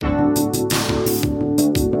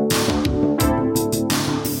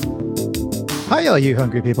Hi, all you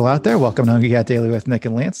hungry people out there. Welcome to Hungry Cat Daily with Nick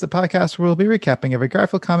and Lance, the podcast where we'll be recapping every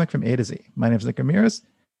Garfield comic from A to Z. My name is Nick Ramirez,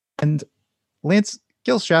 and Lance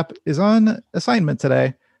Gilstrap is on assignment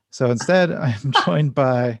today. So instead, I'm joined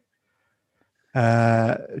by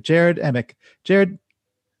Jared Emick. Jared,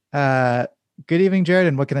 good evening, Jared,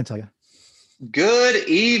 and what can I tell you? Good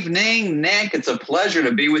evening, Nick. It's a pleasure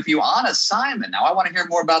to be with you on assignment. Now, I want to hear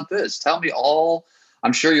more about this. Tell me all.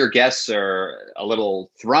 I'm sure your guests are a little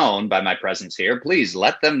thrown by my presence here. Please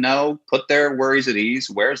let them know, put their worries at ease.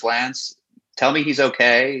 Where's Lance? Tell me he's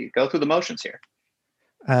okay. Go through the motions here.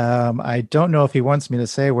 I don't know if he wants me to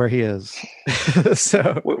say where he is.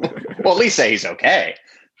 Well, at least say he's okay.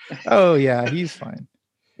 Oh, yeah, he's fine.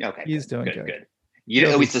 Okay. He's doing good. You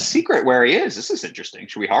know, it's a secret where he is. This is interesting.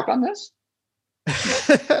 Should we harp on this?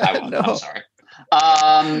 I won't. No. I'm sorry.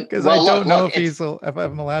 Because I don't know if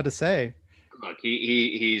I'm allowed to say. Look,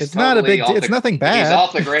 he's it's not a big. It's nothing bad. He's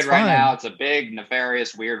off the grid right fine. now. It's a big,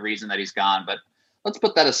 nefarious, weird reason that he's gone. But let's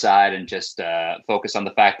put that aside and just focus on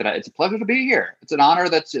the fact that it's a pleasure to be here. It's an honor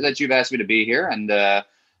that you've asked me to be here, and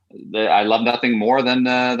I love nothing more than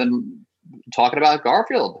talking about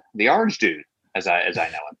Garfield, the orange dude, as I know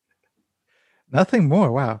him. Nothing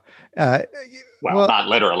more. Wow. Well, not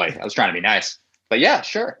literally. I was trying to be nice, but yeah,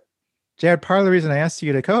 sure. Jared, part of the reason I asked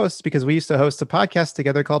you to co-host is because we used to host a podcast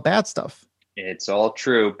together called Bad Stuff. It's all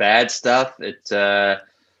true. Bad Stuff. It's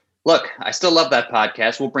look, I still love that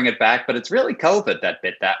podcast. We'll bring it back, but it's really COVID that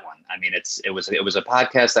bit that one. I mean, it was a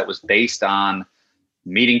podcast that was based on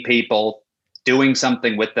meeting people, doing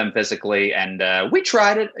something with them physically, and we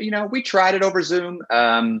tried it. We tried it over Zoom.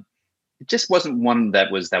 It just wasn't one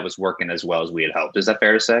that was working as well as we had hoped. Is that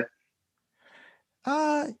fair to say?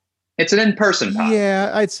 It's an in-person podcast.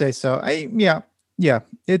 Yeah, I'd say so.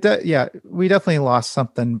 We definitely lost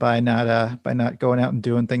something by not going out and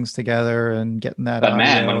doing things together and getting that. But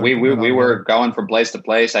man, when we were going from place to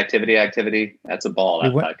place, activity, that's a ball.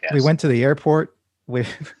 Podcast. We went to the airport. We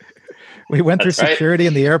went through security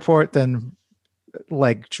in the airport, then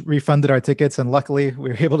refunded our tickets, and luckily we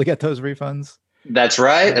were able to get those refunds. That's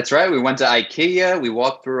right. We went to IKEA. We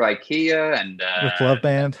walked through IKEA and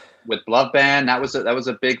with Glove Band. That was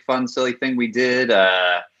a big fun silly thing we did.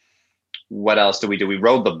 What else did we do? We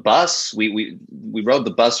rode the bus. We rode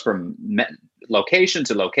the bus from location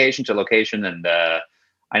to location to location, and I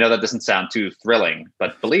know that doesn't sound too thrilling,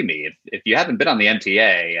 but believe me, if you haven't been on the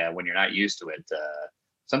MTA when you're not used to it,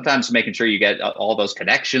 sometimes making sure you get all those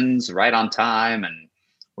connections right on time, and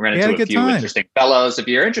we ran into a few interesting fellows. If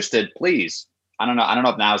you're interested, please. I don't know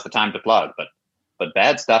if now is the time to plug, but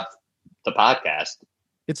Bad Stuff, the podcast.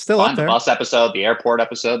 It's still up there. The bus episode, the airport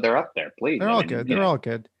episode, they're up there. Please. They're all good. They're all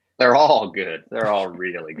good. They're all good. They're all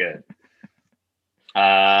really good.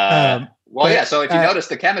 So if you notice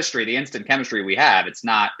the chemistry, the instant chemistry we have, it's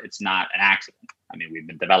not an accident. I mean, we've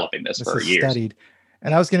been developing this for years. Studied.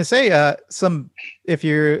 And I was going to say, if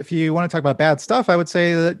you want to talk about Bad Stuff, I would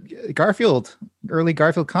say that early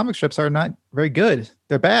Garfield comic strips are not very good.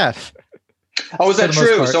 They're bad. Oh, is that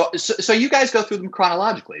true? So you guys go through them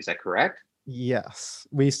chronologically. Is that correct? Yes,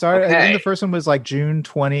 we started. Okay. I think the first one was like June.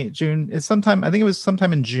 It's sometime. I think it was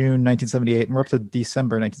sometime in June 1978, and we're up to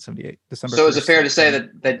December 1978. So is it fair to say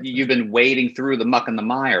that you've been wading through the muck and the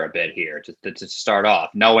mire a bit here to start off,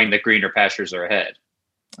 knowing that greener pastures are ahead?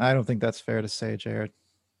 I don't think that's fair to say, Jared.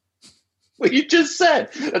 Well, you just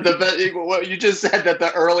said that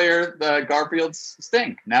the earlier the Garfields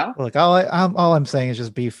stink. No, look, all I'm saying is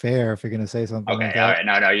just be fair if you're going to say something. Okay, like all that.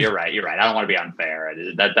 right, no, you're right. I don't want to be unfair.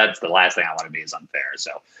 That's the last thing I want to be is unfair.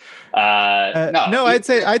 So, no,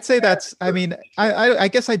 I'd say that's. I mean, I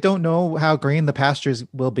guess I don't know how green the pastures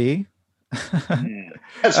will be.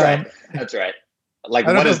 That's right. That's right. Like,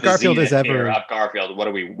 what is Garfield is ever of Garfield? What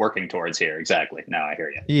are we working towards here exactly? No, I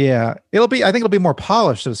hear you. Yeah, I think it'll be more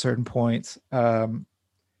polished at a certain point. But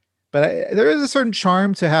there is a certain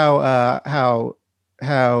charm to how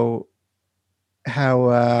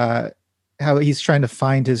he's trying to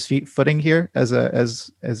find his footing here as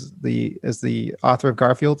the author of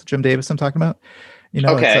Garfield, Jim Davis. I'm talking about.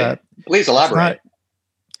 Okay, please elaborate.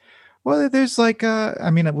 Well, there's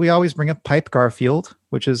we always bring up Pipe Garfield,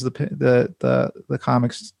 which is the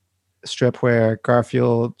comics strip where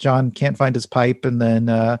John can't find his pipe, and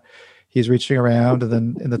then he's reaching around, and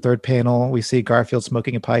then in the third panel we see Garfield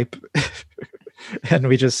smoking a pipe, and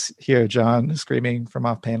we just hear John screaming from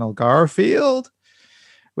off panel, Garfield,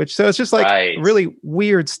 so it's just really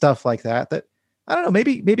weird stuff like that. That I don't know.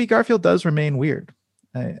 Maybe Garfield does remain weird.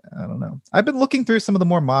 I don't know. I've been looking through some of the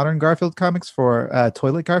more modern Garfield comics for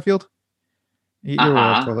Toilet Garfield. You're aware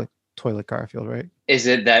of Toilet. toilet Garfield, right? Is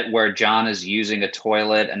it that where John is using a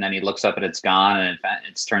toilet and then he looks up and it's gone, and in fact,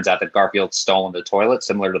 it turns out that Garfield's stolen the toilet,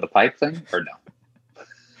 similar to the pipe thing, or no?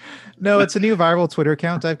 No, it's a new viral Twitter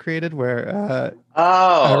account I've created where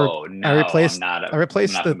Oh no, I replaced I'm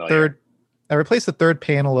the not third I replaced the third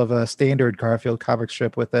panel of a standard Garfield comic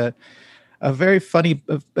strip with a very funny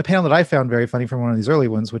a panel that I found very funny from one of these early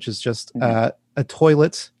ones, which is just a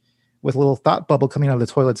toilet with a little thought bubble coming out of the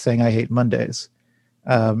toilet saying "I hate Mondays."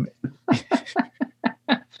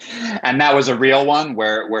 And that was a real one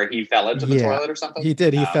where he fell into the toilet or something. He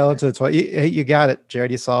did. He fell into the toilet. You got it, Jared.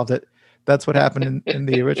 You solved it. That's what happened in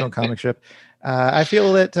the original comic strip. I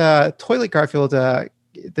feel that Toilet Garfield, the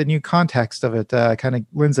new context of it, kind of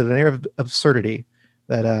lends it an air of absurdity.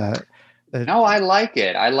 No, I like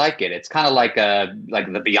it. I like it. It's kind of like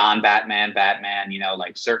the Beyond Batman,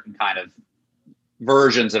 like certain kind of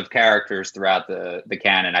versions of characters throughout the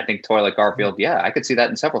canon. I think Toilet Garfield, yeah, I could see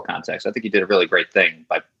that in several contexts. I think he did a really great thing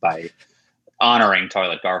by honoring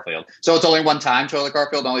Toilet Garfield. So it's only one time Toilet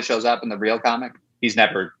Garfield only shows up in the real comic. He's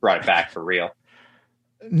never brought it back for real.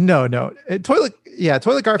 No. Toilet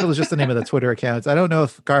Garfield is just the name of the Twitter account. I don't know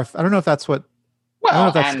if that's what. Well, I don't know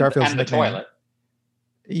if that's Garfield's and the nickname. toilet.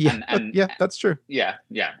 Yeah, that's true. Yeah.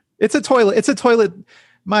 It's a toilet. It's a toilet.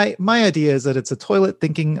 My idea is that it's a toilet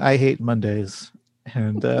thinking I hate Mondays,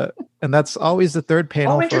 and that's always the third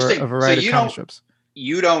panel for a variety of comic strips.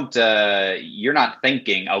 You're not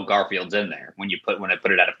thinking, oh, Garfield's in there when I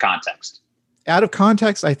put it out of context. Out of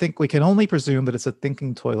context, I think we can only presume that it's a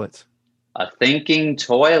thinking toilet. A thinking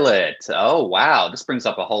toilet. Oh, wow. This brings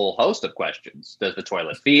up a whole host of questions. Does the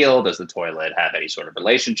toilet feel? Does the toilet have any sort of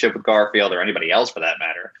relationship with Garfield or anybody else for that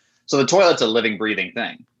matter? So the toilet's a living, breathing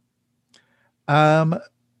thing. I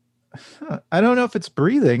don't know if it's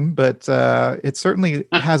breathing, but it certainly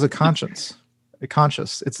has a conscience. It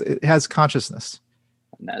has consciousness.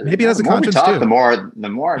 Maybe it has a conscience too. The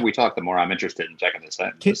more we talk, the more I'm interested in checking this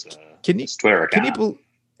out. This Twitter account.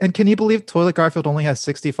 Can you believe Toilet Garfield only has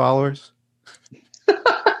 60 followers?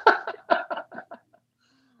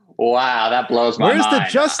 Wow, that blows my mind. Where's the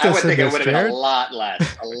justice? I would think in it would have been a lot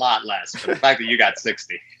less. But the fact that you got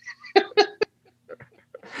 60.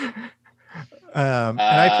 And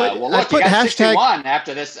I put you got hashtag 61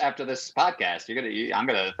 after this podcast.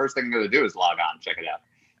 The first thing I'm gonna do is log on, check it out.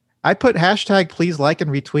 I put hashtag please like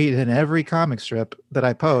and retweet in every comic strip that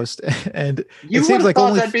I post, and you would have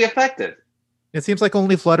thought that'd be effective. It seems like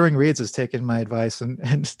only Fluttering Reads has taken my advice and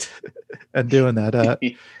doing that.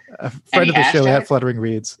 A friend of the show had Fluttering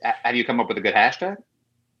Reads. Have you come up with a good hashtag?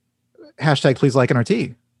 Hashtag please like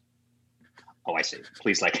NRT. Oh, I see.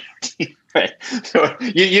 Please like NRT. Right. So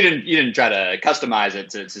you didn't try to customize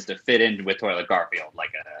it to fit in with Toilet Garfield,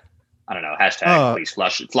 like I don't know, hashtag please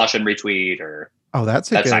flush and retweet or. Oh,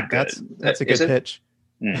 that's a good pitch.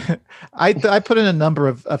 Mm. I put in a number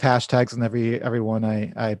of hashtags in every one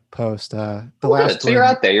I post. So you're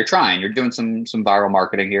out there, you're trying, you're doing some viral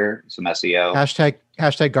marketing here, some SEO.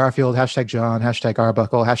 Hashtag Garfield, hashtag John, hashtag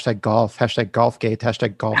Arbuckle, hashtag golf, hashtag Golfgate,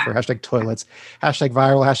 hashtag golfer, hashtag toilets, hashtag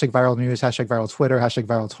viral news, hashtag viral Twitter, hashtag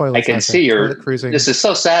viral toilets. I can see cruising. This is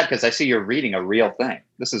so sad because I see you're reading a real thing.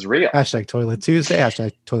 This is real. Hashtag Toilet Tuesday,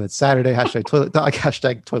 hashtag Toilet Saturday, hashtag Toilet Dog,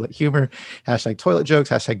 hashtag Toilet Humor, hashtag Toilet Jokes,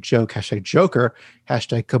 hashtag Joke, hashtag Joker,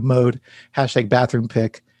 hashtag Commode, hashtag Bathroom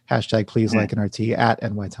Pick, hashtag please like NRT at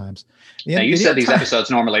NY Times. Now you said these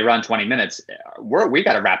episodes normally run 20 minutes. We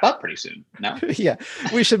got to wrap up pretty soon. No? Yeah,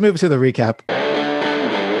 we should move to the recap.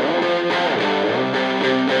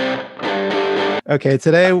 Okay,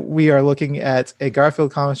 today we are looking at a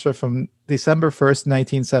Garfield comic strip from December 1st,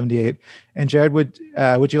 1978. And Jared, would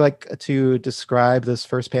you like to describe this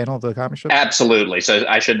first panel of the comic strip? Absolutely. So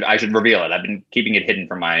I should reveal it. I've been keeping it hidden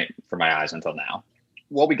from my eyes until now.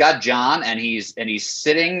 Well, we got John, and he's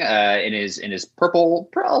sitting in his purple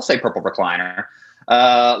recliner,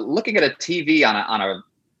 looking at a TV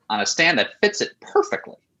on a stand that fits it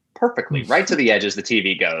perfectly right to the edges. The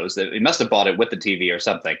TV goes. He must have bought it with the TV or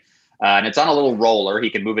something, and it's on a little roller. He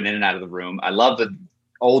can move it in and out of the room. I love the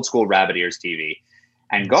old school rabbit ears TV.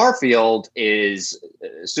 And Garfield is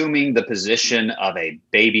assuming the position of a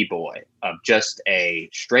baby boy, of just a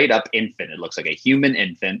straight up infant. It looks like a human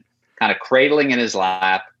infant, kind of cradling in his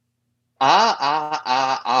lap.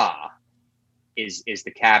 Is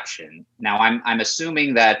the caption. Now I'm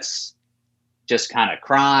assuming that's just kind of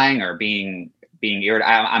crying or being irritated.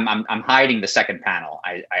 I'm hiding the second panel.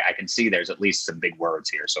 I can see there's at least some big words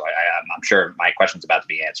here, so I'm sure my question's about to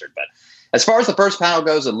be answered. But as far as the first panel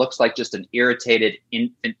goes, it looks like just an irritated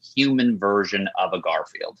infant human version of a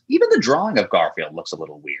Garfield. Even the drawing of Garfield looks a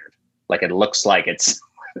little weird. Like it looks like it's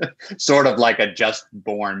sort of like a just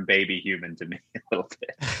born baby human to me a little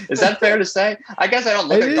bit. Is that fair to say? I guess I don't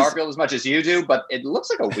look at Garfield as much as you do, but it looks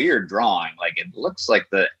like a weird drawing. Like it looks like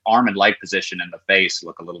the arm and leg position and the face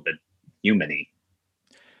look a little bit human-y.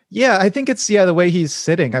 Yeah, I think it's the way he's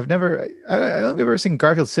sitting. I don't think I've ever seen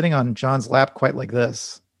Garfield sitting on John's lap quite like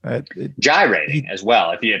this. Gyrating as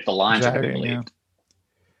well, if the lines are believed.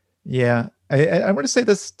 Yeah. I want to say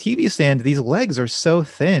this TV stand. These legs are so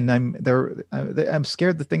thin. I'm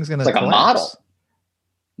scared the thing's gonna. It's like collapse. a model.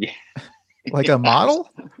 Yeah, like a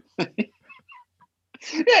model.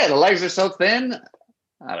 Yeah, the legs are so thin.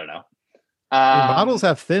 I don't know. Models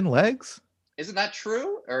have thin legs. Isn't that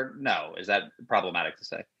true, or no? Is that problematic to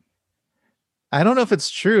say? I don't know if it's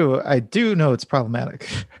true. I do know it's problematic.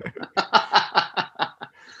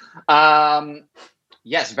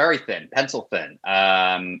 Yes, very thin, pencil thin.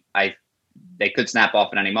 They could snap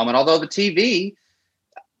off at any moment. Although the TV,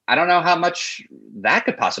 I don't know how much that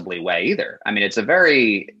could possibly weigh either. I mean,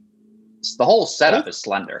 the whole setup is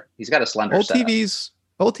slender. He's got a slender setup.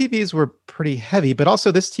 Old TVs were pretty heavy, but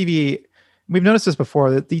also this TV, we've noticed this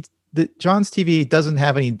before, that the John's TV doesn't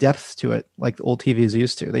have any depth to it like the old TVs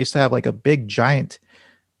used to. They used to have like a big giant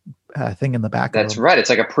thing in the back. That's right.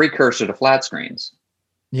 It's like a precursor to flat screens.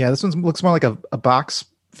 Yeah, this one looks more like a box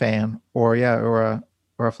fan or a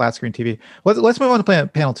flat screen TV. Let's move on to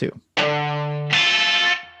panel 2.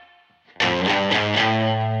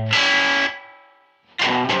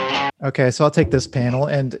 Okay, so I'll take this panel,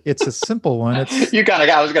 and it's a simple one. It's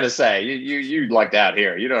I was going to say you lucked out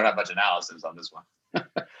here. You don't have much analysis on this one.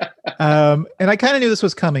 And I kind of knew this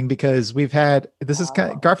was coming because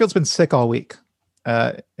Garfield's been sick all week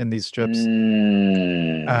in these strips.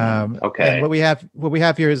 Okay. And what we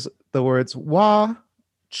have here is the words "wah,"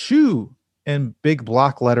 "chew" in big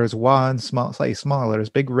block letters, "wah" in slightly smaller letters,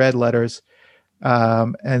 big red letters.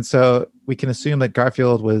 And so we can assume that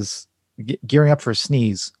Garfield was gearing up for a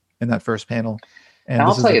sneeze in that first panel. And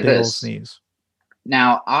I'll tell you this. Sneeze.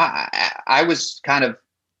 Now, I was kind of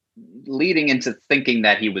leading into thinking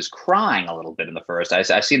that he was crying a little bit in the first. I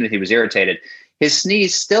seen that he was irritated. His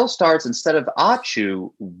sneeze still starts, instead of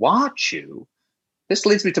 "achu," "wachu." This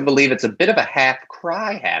leads me to believe it's a bit of a half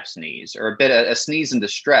cry, half sneeze, or a sneeze in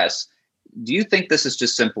distress. Do you think this is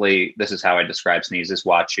just simply, this is how I describe sneezes,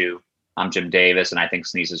 "wachu"? I'm Jim Davis, and I think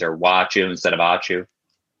sneezes are "wachu" instead of "achu"?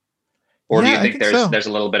 Or do you think there's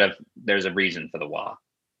a little bit of, there's a reason for the "wah"?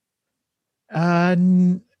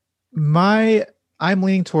 I'm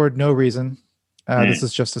leaning toward no reason. This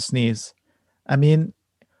is just a sneeze. I mean,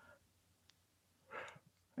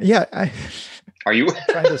 yeah. Are you?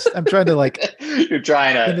 I'm trying to like. You're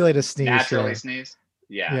trying to simulate a sneeze. Naturally sneeze.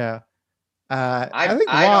 Yeah. Yeah. I think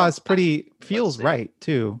 "wah" is feels right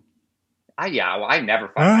too. I never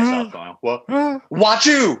find myself going, "Well, watch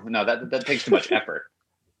you." No, that takes too much effort.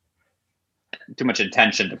 Too much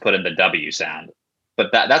intention to put in the W sound.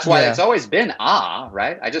 But that's why it's always been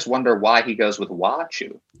right? I just wonder why he goes with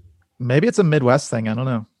 "wachu." Maybe it's a Midwest thing. I don't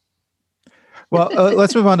know. Well,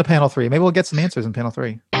 let's move on to panel 3. Maybe we'll get some answers in panel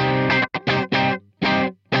 3.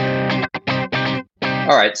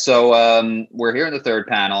 All right, so we're here in the third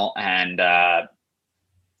panel, and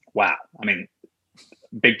wow, I mean,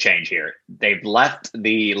 big change here. They've left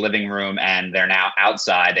the living room, and they're now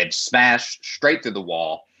outside. They've smashed straight through the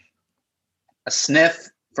wall. A sniff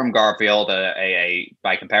from Garfield,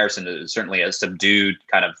 by comparison, certainly a subdued,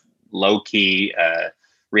 kind of low-key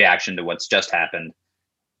reaction to what's just happened,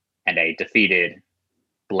 and a defeated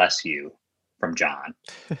 "bless you" from John.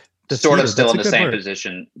 Sort of still in the same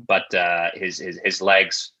position, but his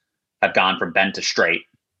legs have gone from bent to straight.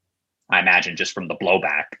 I imagine just from the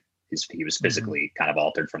blowback. He was physically kind of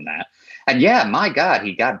altered from that. And yeah, my God,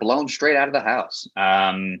 he got blown straight out of the house.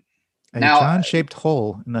 A John-shaped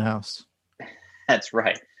hole in the house. That's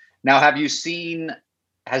right. Now,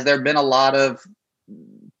 has there been a lot of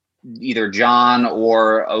either John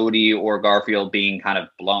or Odie or Garfield being kind of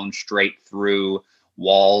blown straight through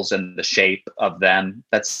walls and the shape of them?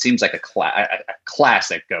 That seems like a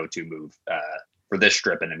classic go-to move for this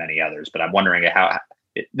strip and in many others, but I'm wondering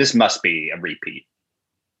this must be a repeat.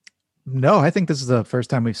 No, I think this is the first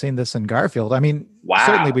time we've seen this in Garfield. I mean,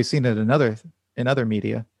 certainly we've seen it in other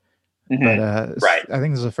media. But right. I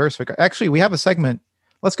think this is the first. Actually, we have a segment.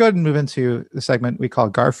 Let's go ahead and move into the segment we call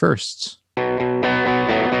Gar Firsts.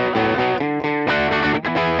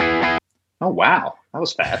 Oh, wow. That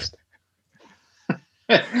was fast.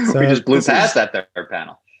 We just blew past that third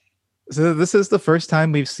panel. So this is the first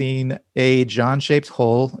time we've seen a John-shaped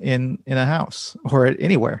hole in a house or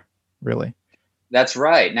anywhere, really. That's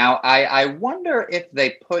right. Now, I wonder if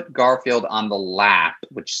they put Garfield on the lap,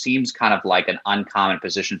 which seems kind of like an uncommon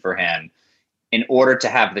position for him. in order to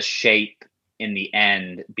have the shape in the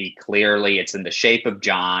end be clearly, it's in the shape of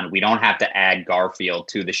John. We don't have to add Garfield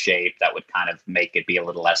to the shape. That would kind of make it be a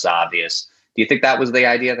little less obvious. Do you think that was the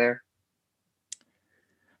idea there?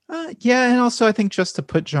 Yeah, and also I think just to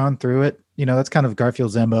put John through it, that's kind of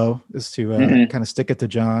Garfield's MO, is to kind of stick it to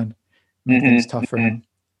John, make things tough for him.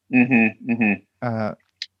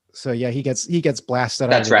 So yeah, he gets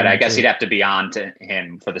blasted. That's right. I guess he'd have to be on to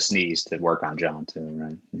him for the sneeze to work on John too,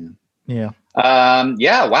 right? Yeah.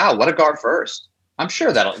 Yeah. Wow. What a Gar first. I'm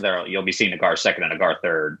sure you'll be seeing a Gar second and a Gar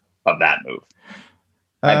third of that move.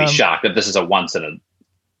 I'd be shocked if this is a once in a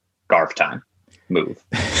Garf time move.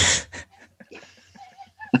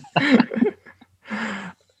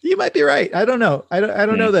 You might be right. I don't know. I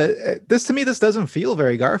don't know that this, to me, this doesn't feel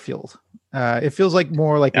very Garfield. It feels like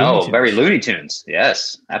more like very Looney Tunes.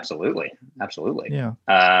 Yes, absolutely. Yeah.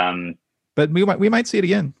 But we might see it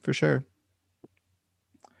again for sure.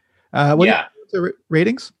 What are the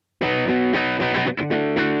ratings?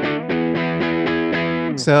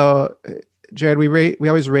 So, Jared, we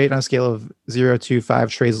always rate on a scale of 0 to 5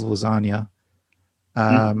 trays of lasagna.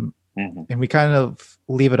 And we kind of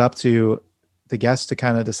leave it up to the guests to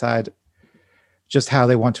kind of decide just how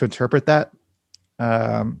they want to interpret that.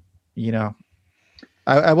 I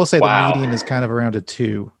will say the median is kind of around a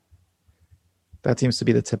 2. That seems to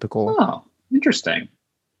be the typical. Oh, interesting.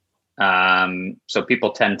 So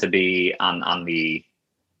people tend to be on the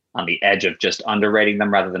edge of just underrating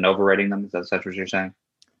them rather than overrating them. Is that what you're saying?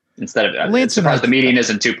 Instead of I'm surprised the median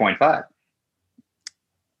isn't 2.5.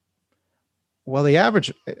 Well, the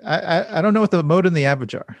average, I don't know what the mode and the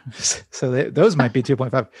average are. So those might be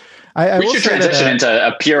 2.5. We should transition into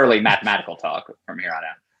a purely mathematical talk from here on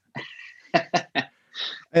out.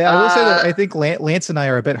 I will say that I think Lance and I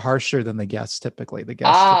are a bit harsher than the guests typically. The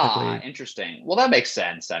guests typically. Interesting. Well, that makes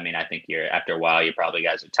sense. I mean, I think after a while, you probably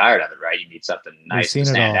guys are tired of it, right? You need something nice to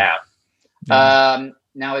stand out. Yeah.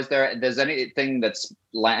 Now, there's anything that's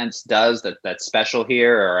Lance does that's special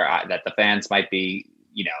here, or that the fans might be,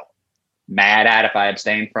 mad at if I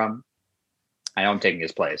abstain from? I know I'm taking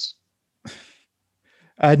his place.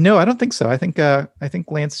 No, I don't think so. I think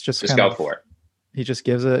Lance just go for it. He just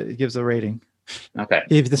gives a rating. Okay.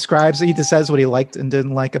 He just says what he liked and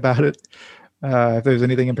didn't like about it. If there's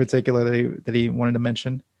anything in particular that he wanted to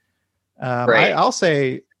mention. Great. I'll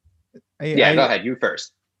say. Go ahead. You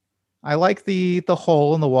first. I like the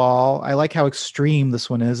hole in the wall. I like how extreme this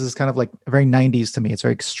one is. This is kind of like very 90s to me. It's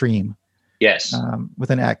very extreme. Yes. With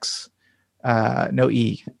an X, no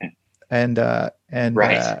E, and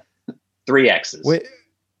right. 3 X's.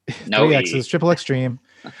 No 3 E. X's, triple extreme.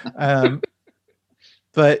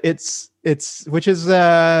 But it's which is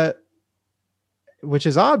odd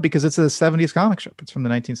because it's a 70s comic strip. It's from the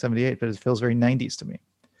 1978, but it feels very 90s to me.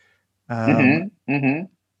 Ahead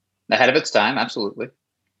of its time, absolutely.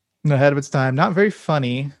 Ahead of its time. Not very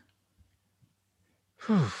funny.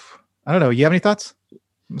 I don't know. You have any thoughts?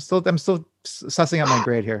 I'm still sussing out my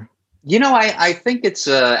grade here. I think it's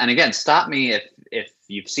and again, stop me if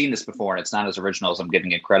you've seen this before and it's not as original as I'm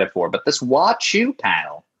giving it credit for, but this WACHU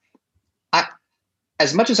panel,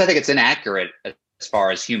 as much as I think it's inaccurate as far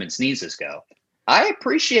as human sneezes go, I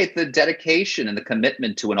appreciate the dedication and the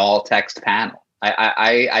commitment to an all text panel.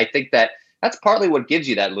 I think that's partly what gives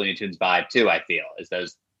you that Looney Tunes vibe too. I feel is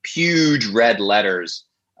those huge red letters.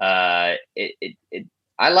 I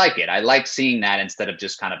like it. I like seeing that instead of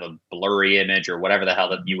just kind of a blurry image or whatever the hell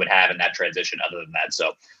that you would have in that transition other than that.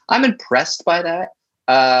 So I'm impressed by that.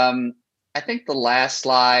 I think the last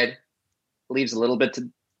slide leaves a little bit to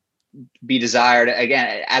be desired.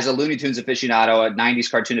 Again, as a Looney Tunes aficionado, a 90s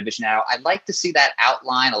cartoon aficionado, I'd like to see that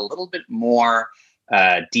outline a little bit more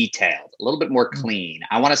detailed, a little bit more clean.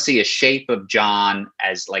 I want to see a shape of John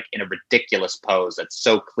as like in a ridiculous pose that's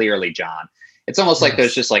so clearly John. It's almost like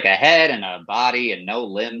there's just like a head and a body and no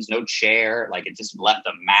limbs, no chair. Like it just left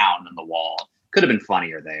a mound in the wall. Could have been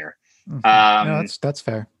funnier there. No, that's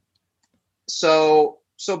fair. So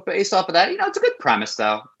based off of that, it's a good premise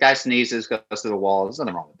though. Guy sneezes, goes through the wall. There's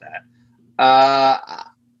nothing wrong with that.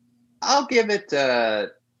 I'll give it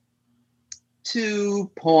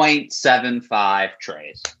 2.75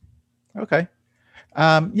 trays. Okay.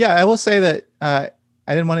 Yeah, I will say that I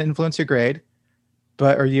didn't want to influence your grade,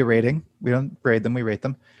 or your rating. We don't grade them, we rate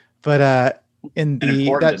them. But in the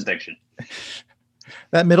important distinction.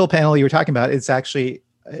 That middle panel you were talking about, it's actually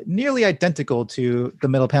nearly identical to the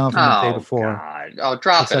middle panel from the day before. God. Oh,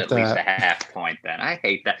 drop it at least a half point then. I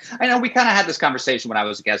hate that. I know we kind of had this conversation when I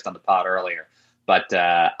was a guest on the pod earlier, but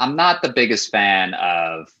I'm not the biggest fan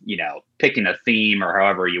of, picking a theme or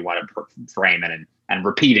however you want to frame it and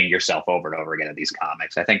repeating yourself over and over again in these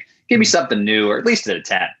comics. I think give me something new or at least an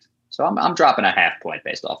attempt. So I'm dropping a half point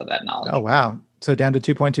based off of that knowledge. Oh, wow. So down to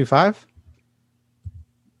 2.25?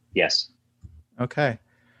 Yes. Okay.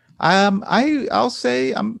 I'll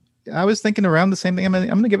say I was thinking around the same thing. I'm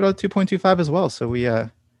going to give it a 2.25 as well. So we're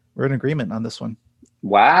in agreement on this one.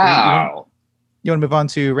 Wow. You want to move on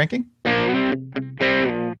to ranking?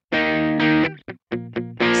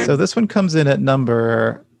 So this one comes in at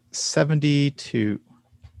number 72.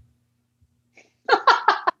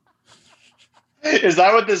 Is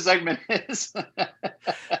that what this segment is?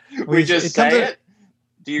 we just say it?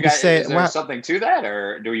 Do you guys say, is there something to that,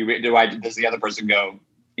 or does the other person go,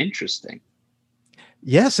 interesting?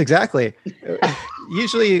 Yes, exactly.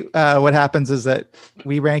 Usually what happens is that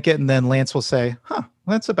we rank it and then Lance will say,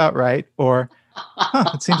 that's about right. Or,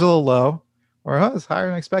 it seems a little low. Or, it's higher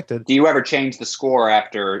than expected. Do you ever change the score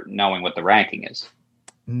after knowing what the ranking is?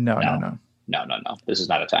 No. This is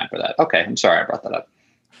not a time for that. Okay, I'm sorry I brought that up.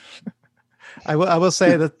 I will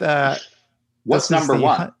say that. What's number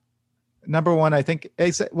one? Number one, I think.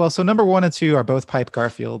 Well, so number 1 and 2 are both Pipe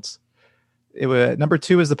Garfields. Number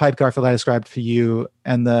 2 is the Pipe Garfield I described for you,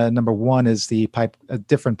 and the number 1 is a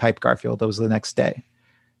different Pipe Garfield. That was the next day,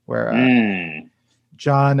 where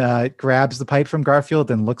John grabs the pipe from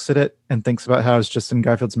Garfield and looks at it and thinks about how it's just in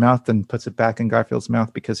Garfield's mouth and puts it back in Garfield's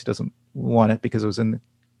mouth because he doesn't want it because it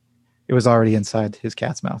was already inside his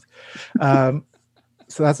cat's mouth.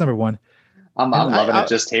 So that's number 1. I'm loving it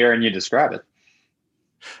just hearing you describe it.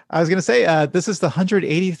 I was going to say, this is the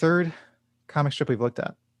 183rd comic strip we've looked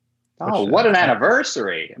at. Oh, what an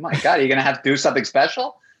anniversary. Oh my God, are you going to have to do something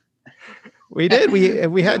special? We did.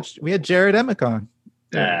 We had Jared Emick on.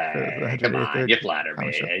 Come on, you flatter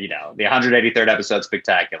me. You know, the 183rd episode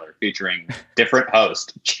spectacular featuring different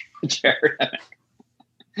host, Jared Emick.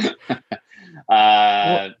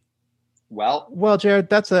 Well, Jared,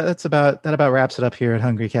 that about wraps it up here at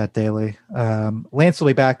Hungry Cat Daily. Lance will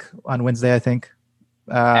be back on Wednesday, I think.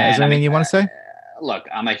 Is there anything you want to say? Look,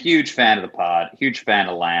 I'm a huge fan of the pod, huge fan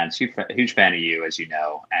of Lance, huge fan of you, as you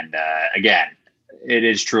know. And again, it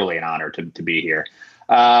is truly an honor to be here.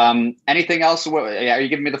 Anything else? Are you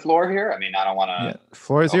giving me the floor here? I mean, I don't want to. Yeah,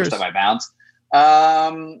 floor is yours. My bounce.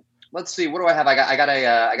 Let's see. What do I have? I got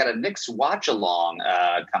a Knicks watch along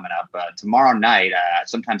coming up tomorrow night.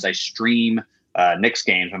 Sometimes I stream Knicks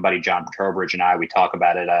games. My buddy John Trowbridge and we talk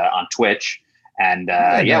about it on Twitch. And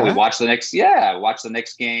we watch the Knicks. Yeah, watch the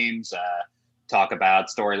Knicks games. Talk about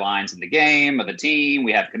storylines in the game of the team.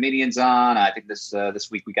 We have comedians on. I think this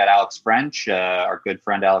week we got Alex French, our good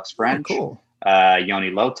friend Alex French. Oh, cool.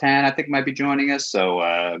 Yoni Lotan, I think, might be joining us. So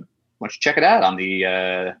why don't you check it out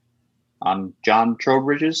on John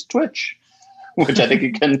Trowbridge's Twitch, which I think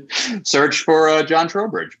you can search for John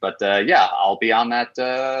Trowbridge. But I'll be on that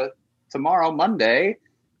tomorrow, Monday,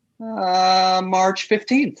 March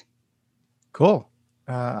 15th. Cool.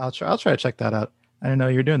 I'll try to check that out. I didn't know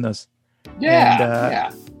you were doing this.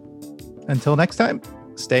 Yeah. Until next time,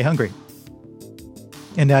 stay hungry.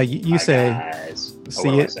 And now you say, guys.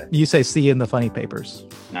 you say, see you in the funny papers.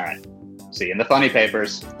 All right. See you in the funny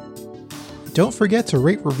papers. Don't forget to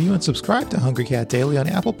rate, review, and subscribe to Hungry Cat Daily on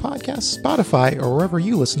Apple Podcasts, Spotify, or wherever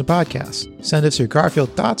you listen to podcasts. Send us your Garfield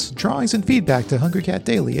thoughts, drawings, and feedback to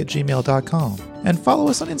hungrycatdaily@gmail.com. And follow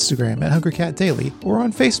us on Instagram at hungrycatdaily or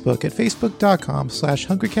on Facebook at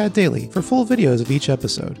facebook.com/hungrycatdaily for full videos of each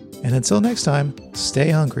episode. And until next time, stay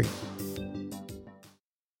hungry.